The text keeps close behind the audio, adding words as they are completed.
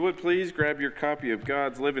Would please grab your copy of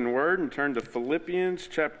God's living word and turn to Philippians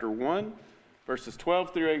chapter 1, verses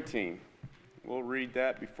 12 through 18. We'll read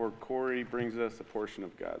that before Corey brings us a portion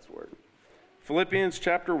of God's word. Philippians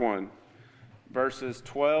chapter 1, verses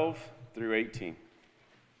 12 through 18.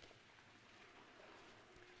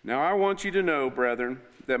 Now I want you to know, brethren,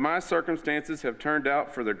 that my circumstances have turned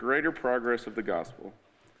out for the greater progress of the gospel,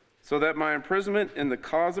 so that my imprisonment in the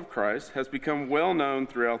cause of Christ has become well known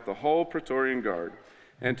throughout the whole Praetorian Guard,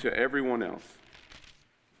 and to everyone else.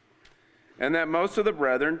 And that most of the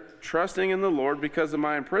brethren, trusting in the Lord because of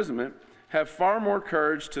my imprisonment, have far more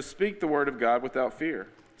courage to speak the word of God without fear.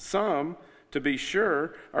 Some, to be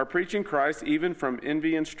sure, are preaching Christ even from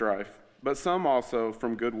envy and strife, but some also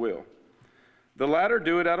from goodwill. The latter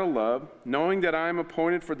do it out of love, knowing that I am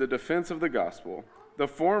appointed for the defense of the gospel. The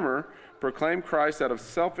former proclaim Christ out of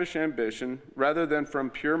selfish ambition rather than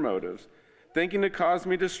from pure motives, thinking to cause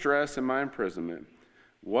me distress in my imprisonment.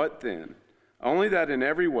 What then? Only that in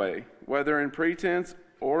every way, whether in pretense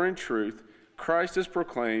or in truth, Christ is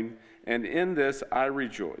proclaimed, and in this I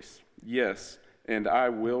rejoice. Yes, and I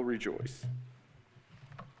will rejoice.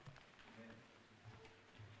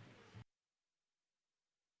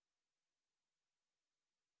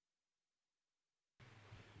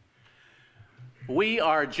 We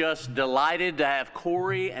are just delighted to have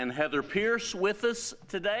Corey and Heather Pierce with us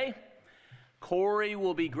today. Corey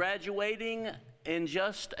will be graduating in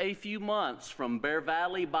just a few months from Bear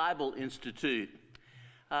Valley Bible Institute.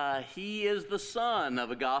 He is the son of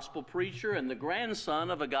a gospel preacher and the grandson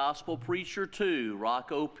of a gospel preacher too,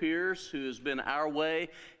 Rocco Pierce, who has been our way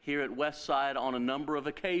here at Westside on a number of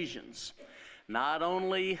occasions. Not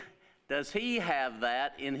only does he have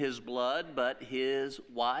that in his blood, but his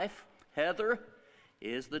wife, Heather,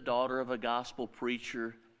 is the daughter of a gospel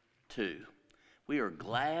preacher too. We are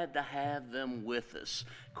glad to have them with us.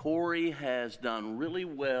 Corey has done really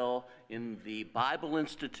well in the Bible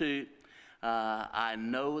Institute. I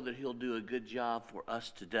know that he'll do a good job for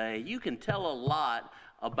us today. You can tell a lot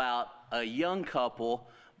about a young couple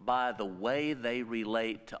by the way they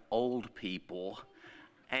relate to old people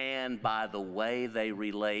and by the way they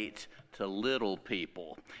relate to little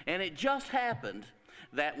people. And it just happened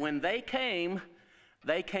that when they came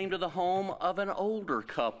to the home of an older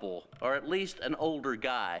couple, or at least an older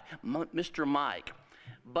guy, Mr. Mike.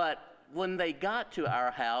 But when they got to our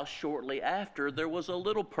house shortly after, there was a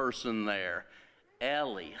little person there,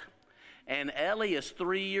 Ellie. And Ellie is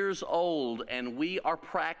 3 years old, and we are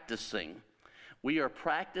practicing. We are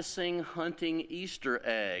practicing hunting Easter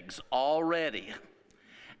eggs already.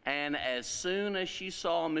 And as soon as she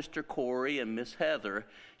saw Mr. Corey and Miss Heather,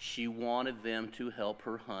 she wanted them to help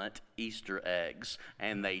her hunt Easter eggs.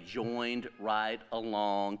 And they joined right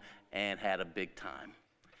along and had a big time.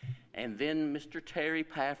 And then Mr. Terry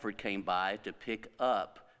Pafford came by to pick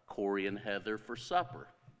up Corey and Heather for supper.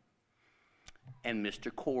 And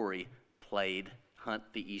Mr. Corey played hunt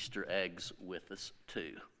the Easter eggs with us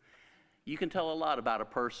too. You can tell a lot about a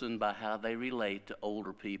person by how they relate to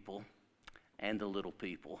older people and to little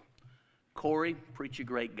people. Corey, preach a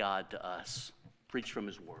great God to us. Preach from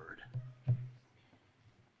his word.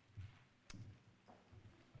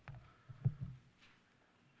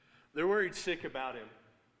 They're worried sick about him.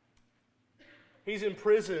 He's in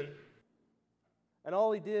prison, and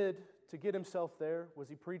all he did to get himself there was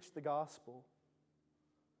he preached the gospel.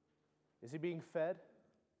 Is he being fed?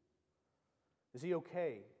 Is he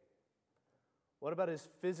okay? What about his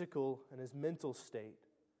physical and his mental state?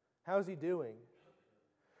 How's he doing?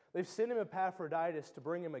 They've sent him Epaphroditus to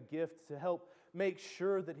bring him a gift to help make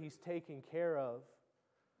sure that he's taken care of.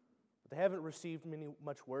 But they haven't received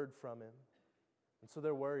much word from him. And so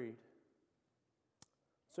they're worried.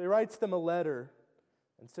 So he writes them a letter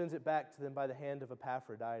and sends it back to them by the hand of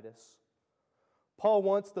Epaphroditus. Paul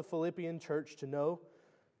wants the Philippian church to know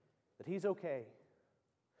that he's okay.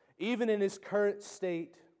 Even in his current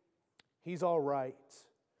state, he's all right.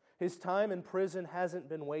 His time in prison hasn't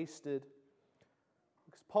been wasted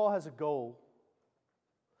because Paul has a goal.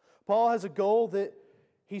 Paul has a goal that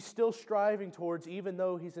he's still striving towards even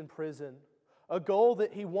though he's in prison. A goal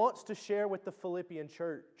that he wants to share with the Philippian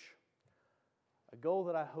church. A goal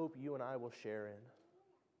that I hope you and I will share in.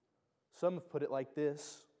 Some have put it like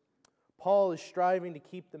this. Paul is striving to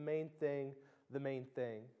keep the main thing the main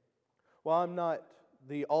thing. While I'm not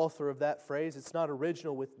the author of that phrase, it's not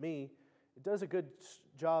original with me, it does a good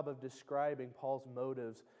job of describing Paul's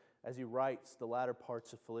motives as he writes the latter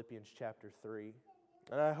parts of Philippians chapter 3.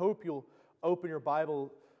 And I hope you'll open your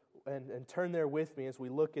Bible and turn there with me as we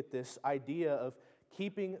look at this idea of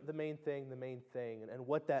keeping the main thing and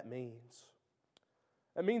what that means.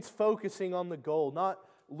 It means focusing on the goal, not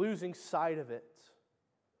losing sight of it.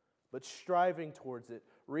 but striving towards it,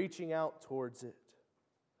 reaching out towards it,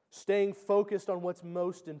 staying focused on what's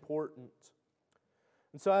most important.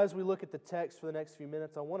 And so as we look at the text for the next few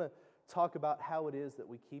minutes, I want to talk about how it is that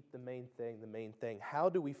we keep the main thing. How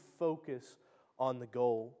do we focus on the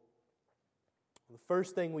goal? The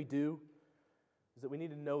first thing we do is that we need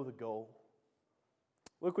to know the goal.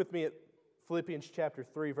 Look with me at Philippians chapter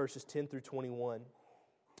 3, verses 10 through 21.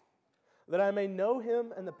 That I may know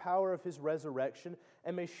Him and the power of His resurrection,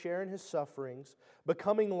 and may share in His sufferings,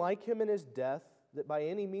 becoming like Him in His death, that by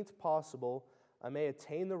any means possible I may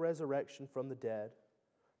attain the resurrection from the dead.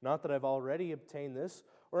 Not that I've already obtained this,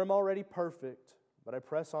 or am already perfect, but I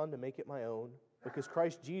press on to make it my own, because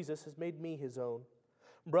Christ Jesus has made me His own.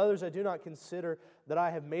 Brothers, I do not consider that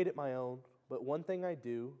I have made it my own, but one thing I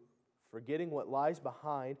do, forgetting what lies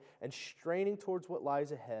behind and straining towards what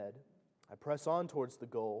lies ahead, I press on towards the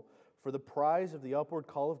goal, for the prize of the upward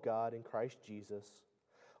call of God in Christ Jesus.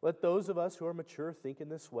 Let those of us who are mature think in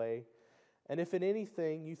this way, and if in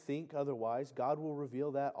anything you think otherwise, God will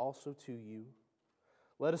reveal that also to you.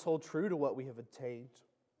 Let us hold true to what we have attained.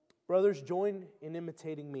 Brothers, join in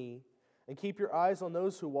imitating me, and keep your eyes on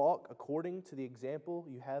those who walk according to the example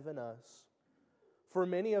you have in us. For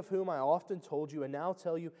many of whom I often told you, and now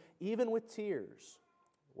tell you, even with tears,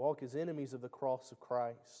 walk as enemies of the cross of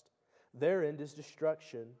Christ. Their end is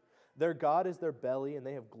destruction. Their God is their belly, and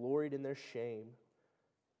they have gloried in their shame,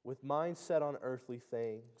 with minds set on earthly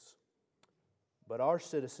things. But our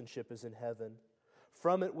citizenship is in heaven.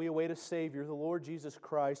 From it we await a Savior, the Lord Jesus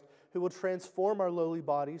Christ, who will transform our lowly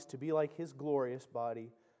bodies to be like His glorious body,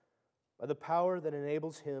 by the power that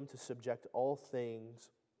enables Him to subject all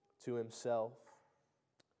things to Himself.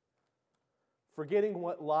 Forgetting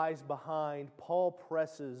what lies behind, Paul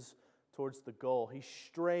presses towards the goal. He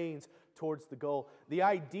strains towards the goal. The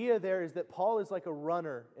idea there is that Paul is like a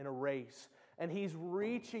runner in a race, and he's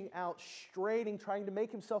reaching out, straining, trying to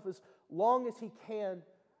make himself as long as he can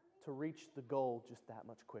to reach the goal just that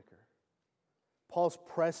much quicker. Paul's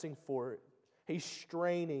pressing for it. He's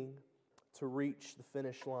straining to reach the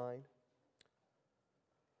finish line.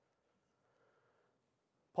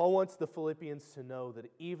 Paul wants the Philippians to know that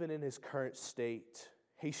even in his current state,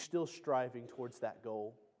 he's still striving towards that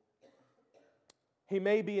goal. He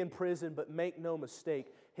may be in prison, but make no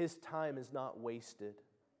mistake, his time is not wasted.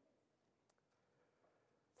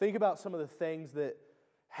 Think about some of the things that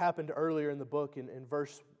happened earlier in the book in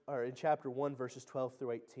chapter 1, verses 12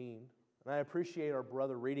 through 18. And I appreciate our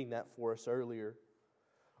brother reading that for us earlier.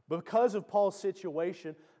 Because of Paul's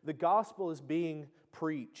situation, the gospel is being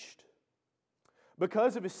preached.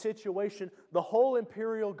 Because of his situation, the whole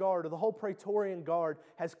imperial guard, or the whole Praetorian Guard,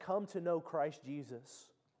 has come to know Christ Jesus.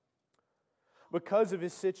 Because of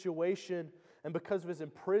his situation and because of his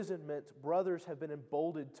imprisonment, brothers have been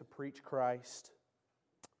emboldened to preach Christ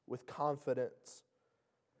with confidence.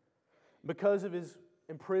 Because of his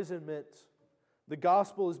imprisonment, the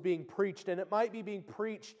gospel is being preached, and it might be being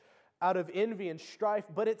preached out of envy and strife,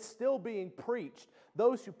 but it's still being preached.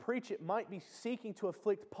 Those who preach it might be seeking to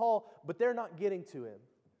afflict Paul, but they're not getting to him,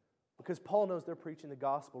 because Paul knows they're preaching the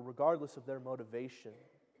gospel regardless of their motivation.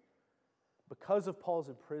 Because of Paul's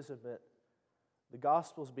imprisonment, the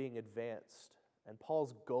gospel is being advanced, and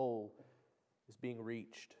Paul's goal is being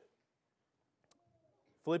reached.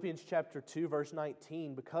 Philippians chapter 2, verse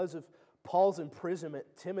 19, because of Paul's imprisonment,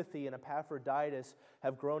 Timothy and Epaphroditus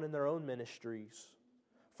have grown in their own ministries.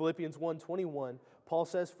 Philippians 1:21, Paul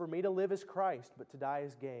says, "For me to live is Christ, but to die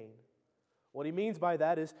is gain." What he means by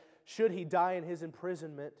that is, should he die in his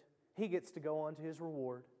imprisonment, he gets to go on to his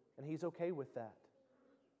reward, and he's okay with that.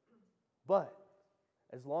 But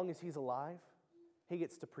as long as he's alive, he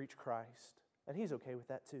gets to preach Christ, and he's okay with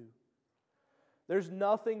that too. There's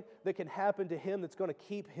nothing that can happen to him that's going to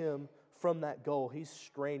keep him from that goal. He's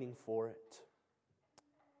straining for it.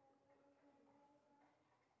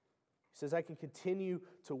 He says, I can continue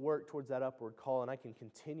to work towards that upward call, and I can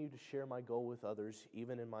continue to share my goal with others,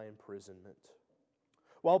 even in my imprisonment.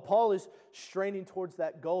 While Paul is straining towards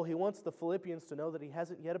that goal, he wants the Philippians to know that he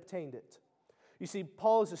hasn't yet obtained it. You see,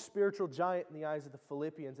 Paul is a spiritual giant in the eyes of the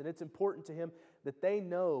Philippians, and it's important to him that they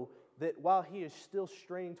know that while he is still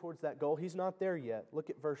straining towards that goal, he's not there yet.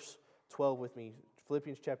 Look at verse 12 with me.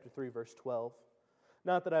 Philippians chapter 3, verse 12.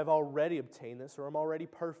 Not that I've already obtained this or I'm already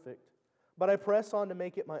perfect, but I press on to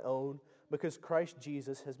make it my own because Christ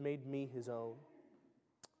Jesus has made me His own.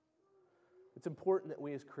 It's important that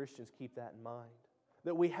we as Christians keep that in mind,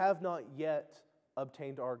 that we have not yet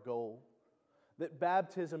obtained our goal, that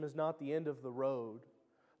baptism is not the end of the road,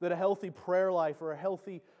 that a healthy prayer life or a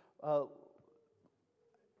healthy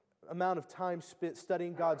amount of time spent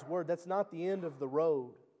studying God's Word, that's not the end of the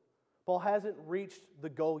road. Paul hasn't reached the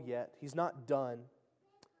goal yet. He's not done.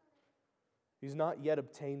 He's not yet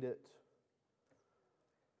obtained it.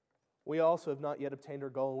 We also have not yet obtained our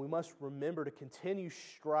goal, and we must remember to continue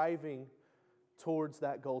striving towards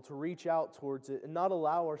that goal, to reach out towards it, and not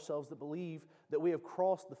allow ourselves to believe that we have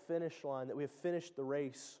crossed the finish line, that we have finished the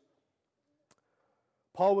race.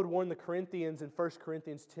 Paul would warn the Corinthians in 1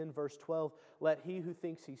 Corinthians 10, verse 12, "Let he who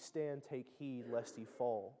thinks he stand take heed lest he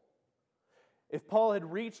fall." If Paul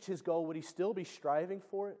had reached his goal, would he still be striving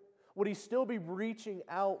for it? Would he still be reaching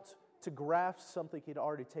out to grasp something he'd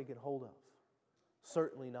already taken hold of?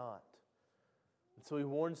 Certainly not. And so he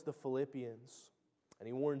warns the Philippians, and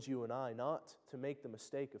he warns you and I not to make the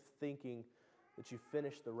mistake of thinking that you've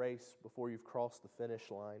finished the race before you've crossed the finish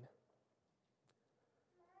line.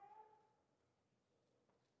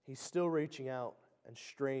 He's still reaching out and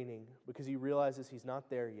straining because he realizes he's not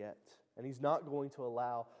there yet, and he's not going to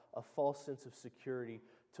allow a false sense of security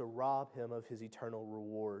to rob him of his eternal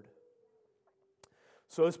reward.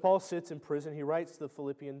 So as Paul sits in prison, he writes to the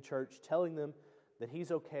Philippian church telling them that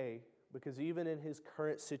he's okay because even in his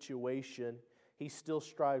current situation, he still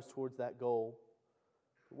strives towards that goal.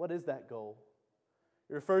 What is that goal?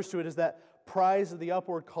 He refers to it as that prize of the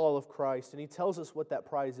upward call of Christ, and he tells us what that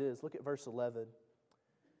prize is. Look at verse 11.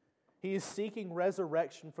 He is seeking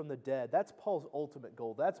resurrection from the dead. That's Paul's ultimate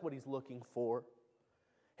goal. That's what he's looking for.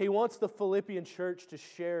 He wants the Philippian church to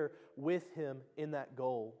share with him in that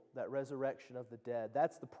goal, that resurrection of the dead.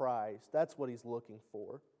 That's the prize. That's what he's looking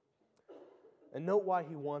for. And note why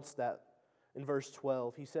he wants that in verse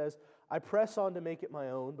 12. He says, "I press on to make it my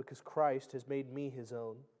own because Christ has made me his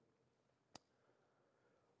own."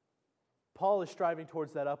 Paul is striving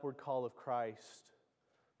towards that upward call of Christ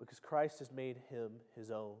because Christ has made him his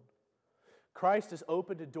own. Christ has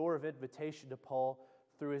opened a door of invitation to Paul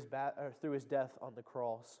through his death on the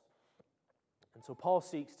cross. And so Paul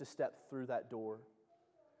seeks to step through that door.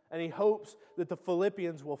 And he hopes that the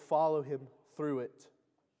Philippians will follow him through it.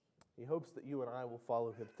 He hopes that you and I will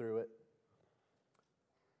follow him through it.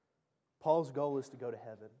 Paul's goal is to go to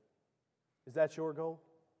heaven. Is that your goal?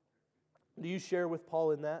 Do you share with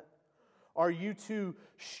Paul in that? Are you too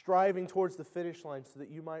striving towards the finish line so that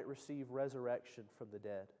you might receive resurrection from the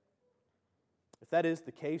dead? If that is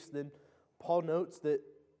the case, then Paul notes that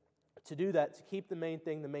to do that, to keep the main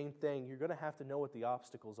thing, you're going to have to know what the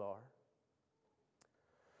obstacles are.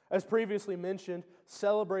 As previously mentioned,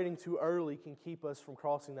 celebrating too early can keep us from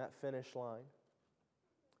crossing that finish line.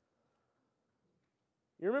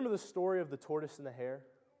 You remember the story of the tortoise and the hare?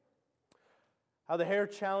 How the hare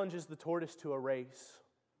challenges the tortoise to a race.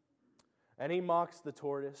 And he mocks the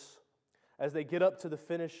tortoise as they get up to the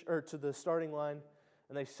finish or to the starting line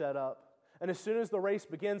and they set up. And as soon as the race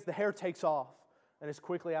begins, the hare takes off and is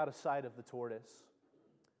quickly out of sight of the tortoise.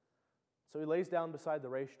 So he lays down beside the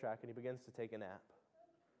racetrack and he begins to take a nap.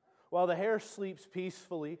 While the hare sleeps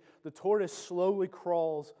peacefully, the tortoise slowly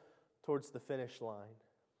crawls towards the finish line.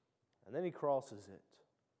 And then he crosses it.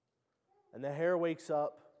 And the hare wakes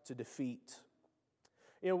up to defeat.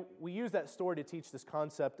 You know, we use that story to teach this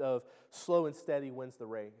concept of slow and steady wins the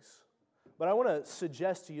race. But I want to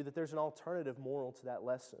suggest to you that there's an alternative moral to that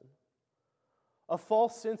lesson. A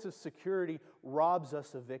false sense of security robs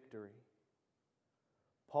us of victory.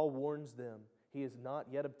 Paul warns them he has not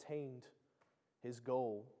yet obtained his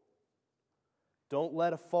goal. Don't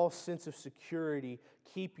let a false sense of security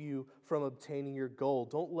keep you from obtaining your goal.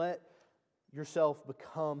 Don't let yourself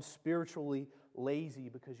become spiritually lazy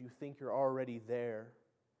because you think you're already there.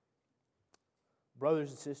 Brothers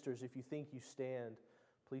and sisters, if you think you stand,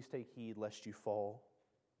 please take heed lest you fall.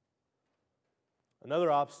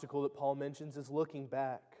 Another obstacle that Paul mentions is looking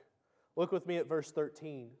back. Look with me at verse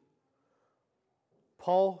 13.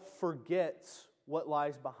 Paul forgets what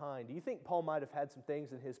lies behind. Do you think Paul might have had some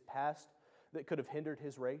things in his past that could have hindered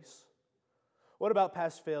his race? What about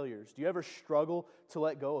past failures? Do you ever struggle to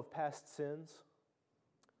let go of past sins?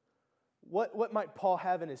 What might Paul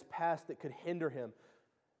have in his past that could hinder him?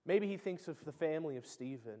 Maybe he thinks of the family of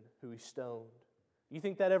Stephen, who he stoned. Do you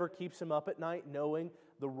think that ever keeps him up at night, knowing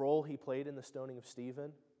the role he played in the stoning of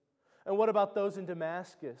Stephen? And what about those in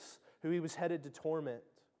Damascus, who he was headed to torment?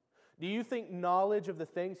 Do you think knowledge of the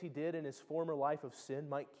things he did in his former life of sin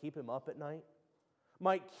might keep him up at night?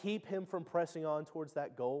 Might keep him from pressing on towards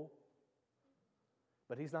that goal?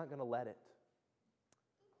 But he's not going to let it,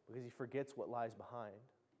 because he forgets what lies behind.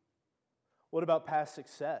 What about past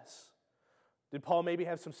success? Did Paul maybe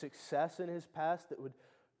have some success in his past that would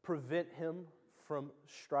prevent him from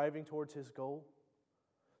striving towards his goal?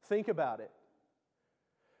 Think about it.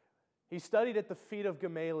 He studied at the feet of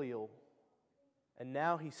Gamaliel. And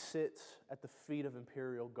now he sits at the feet of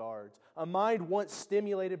imperial guards. A mind once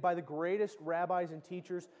stimulated by the greatest rabbis and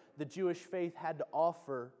teachers the Jewish faith had to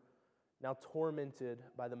offer, now tormented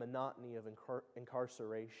by the monotony of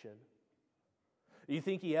incarceration. Do you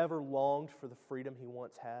think he ever longed for the freedom he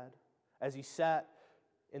once had as he sat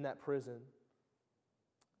in that prison?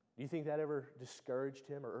 Do you think that ever discouraged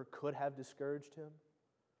him or could have discouraged him?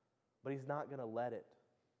 But he's not going to let it.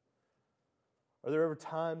 Are there ever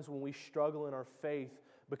times when we struggle in our faith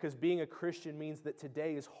because being a Christian means that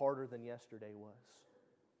today is harder than yesterday was?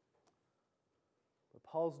 But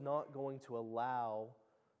Paul's not going to allow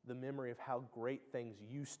the memory of how great things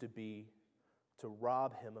used to be to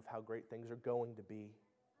rob him of how great things are going to be.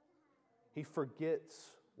 He forgets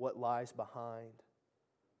what lies behind.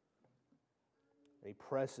 And he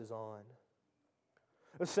presses on.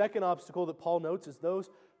 A second obstacle that Paul notes is those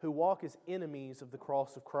who walk as enemies of the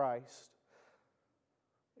cross of Christ.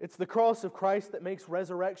 It's the cross of Christ that makes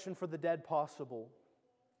resurrection for the dead possible.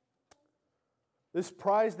 This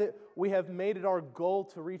prize that we have made it our goal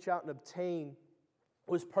to reach out and obtain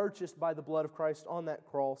was purchased by the blood of Christ on that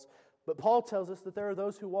cross. But Paul tells us that there are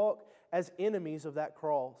those who walk as enemies of that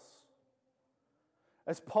cross.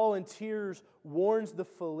 As Paul in tears warns the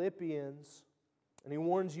Philippians, and he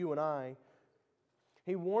warns you and I,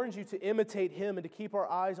 he warns you to imitate him and to keep our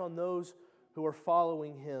eyes on those who are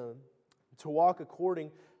following him, to walk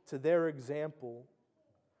according to their example.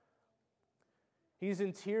 He's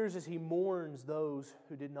in tears as he mourns those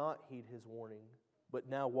who did not heed his warning, but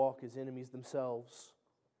now walk as enemies themselves.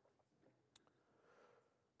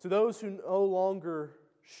 To those who no longer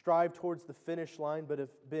strive towards the finish line, but have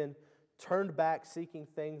been turned back seeking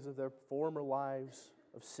things of their former lives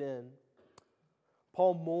of sin,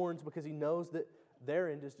 Paul mourns because he knows that their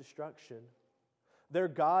end is destruction. Their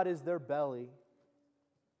God is their belly.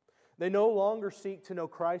 They no longer seek to know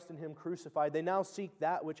Christ and Him crucified. They now seek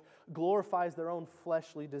that which glorifies their own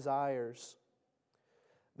fleshly desires.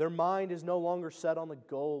 Their mind is no longer set on the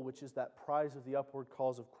goal, which is that prize of the upward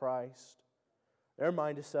cause of Christ. Their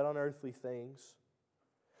mind is set on earthly things.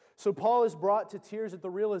 So Paul is brought to tears at the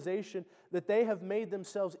realization that they have made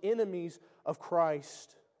themselves enemies of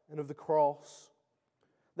Christ and of the cross.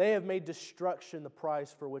 They have made destruction the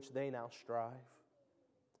prize for which they now strive.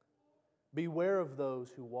 Beware of those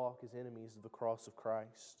who walk as enemies of the cross of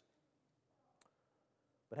Christ.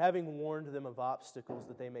 But having warned them of obstacles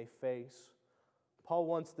that they may face, Paul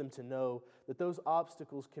wants them to know that those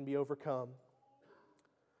obstacles can be overcome.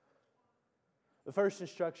 The first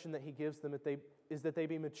instruction that he gives them is that they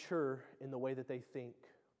be mature in the way that they think.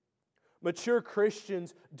 Mature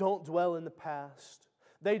Christians don't dwell in the past.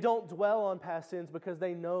 They don't dwell on past sins because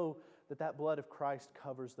they know that that blood of Christ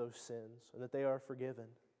covers those sins and that they are forgiven.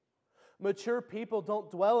 Mature people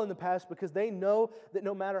don't dwell in the past because they know that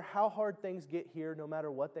no matter how hard things get here, no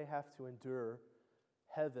matter what they have to endure,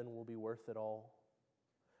 heaven will be worth it all.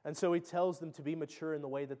 And so he tells them to be mature in the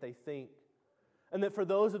way that they think. And that for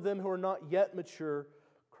those of them who are not yet mature,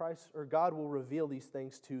 Christ or God will reveal these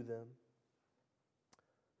things to them.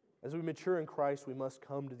 As we mature in Christ, we must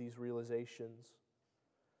come to these realizations.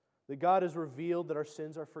 That God has revealed that our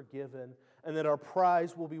sins are forgiven and that our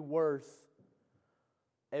prize will be worth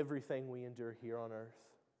everything we endure here on earth.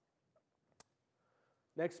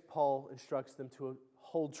 Next, Paul instructs them to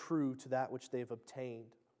hold true to that which they've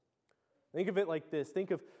obtained. Think of it like this.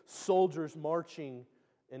 Think of soldiers marching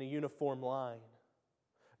in a uniform line.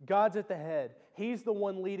 God's at the head. He's the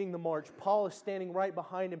one leading the march. Paul is standing right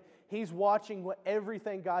behind him. He's watching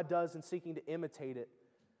everything God does and seeking to imitate it.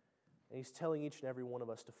 And he's telling each and every one of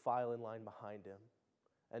us to file in line behind him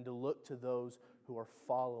and to look to those who are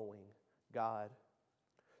following God.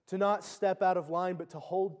 To not step out of line, but to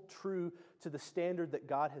hold true to the standard that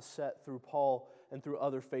God has set through Paul and through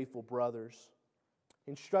other faithful brothers.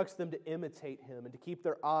 He instructs them to imitate him and to keep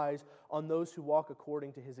their eyes on those who walk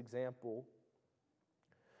according to his example.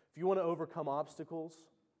 If you want to overcome obstacles,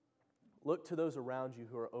 look to those around you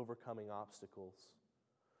who are overcoming obstacles.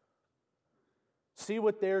 See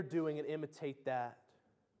what they're doing and imitate that.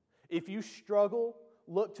 If you struggle,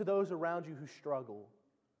 look to those around you who struggle,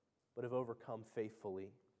 but have overcome faithfully.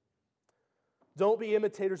 Don't be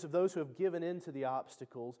imitators of those who have given in to the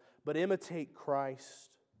obstacles, but imitate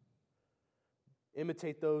Christ.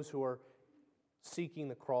 Imitate those who are seeking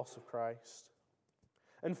the cross of Christ.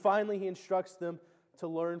 And finally, he instructs them to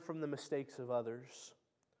learn from the mistakes of others.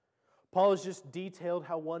 Paul has just detailed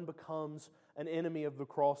how one becomes an enemy of the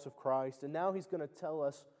cross of Christ, and now he's going to tell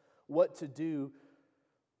us what to do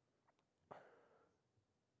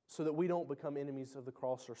so that we don't become enemies of the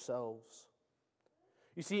cross ourselves.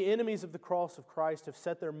 You see, enemies of the cross of Christ have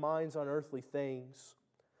set their minds on earthly things.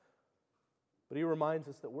 But he reminds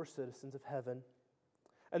us that we're citizens of heaven,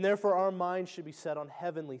 and therefore our minds should be set on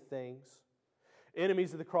heavenly things.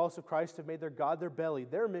 Enemies of the cross of Christ have made their God their belly.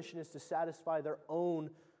 Their mission is to satisfy their own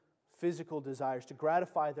physical desires, to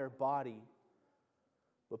gratify their body.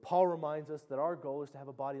 But Paul reminds us that our goal is to have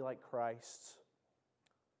a body like Christ's,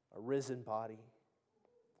 a risen body,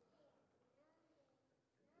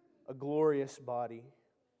 a glorious body.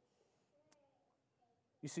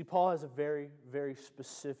 You see, Paul has a very, very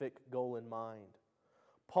specific goal in mind.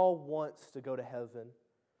 Paul wants to go to heaven.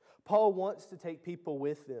 Paul wants to take people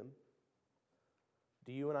with him.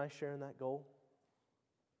 Do you and I share in that goal?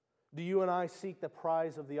 Do you and I seek the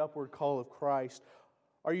prize of the upward call of Christ?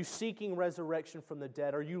 Are you seeking resurrection from the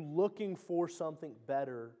dead? Are you looking for something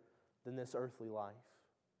better than this earthly life?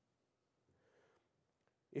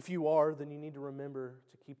 If you are, then you need to remember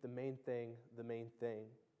to keep the main thing the main thing.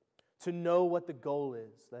 To know what the goal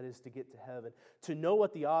is, that is to get to heaven. To know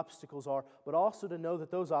what the obstacles are, but also to know that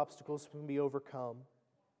those obstacles can be overcome.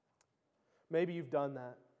 Maybe you've done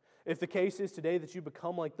that. If the case is today that you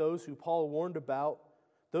become like those who Paul warned about,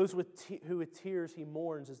 those who with tears he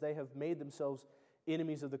mourns as they have made themselves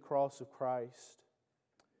enemies of the cross of Christ,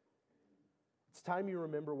 it's time you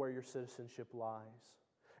remember where your citizenship lies.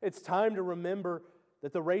 It's time to remember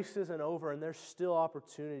that the race isn't over and there's still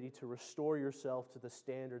opportunity to restore yourself to the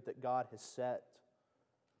standard that God has set.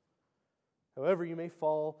 However, you may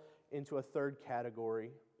fall into a third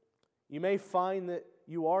category. You may find that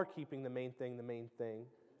you are keeping the main thing the main thing.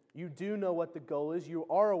 You do know what the goal is. You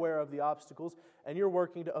are aware of the obstacles, and you're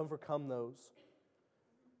working to overcome those.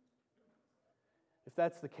 If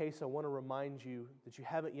that's the case, I want to remind you that you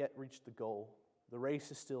haven't yet reached the goal. The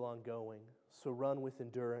race is still ongoing, so run with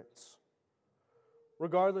endurance.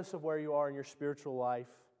 Regardless of where you are in your spiritual life,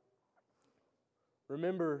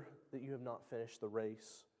 remember that you have not finished the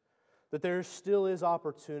race, that there still is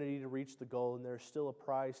opportunity to reach the goal, and there is still a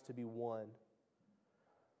prize to be won.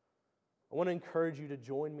 I want to encourage you to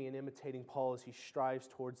join me in imitating Paul as he strives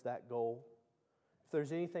towards that goal. If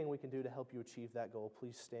there's anything we can do to help you achieve that goal,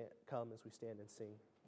 please come as we stand and sing.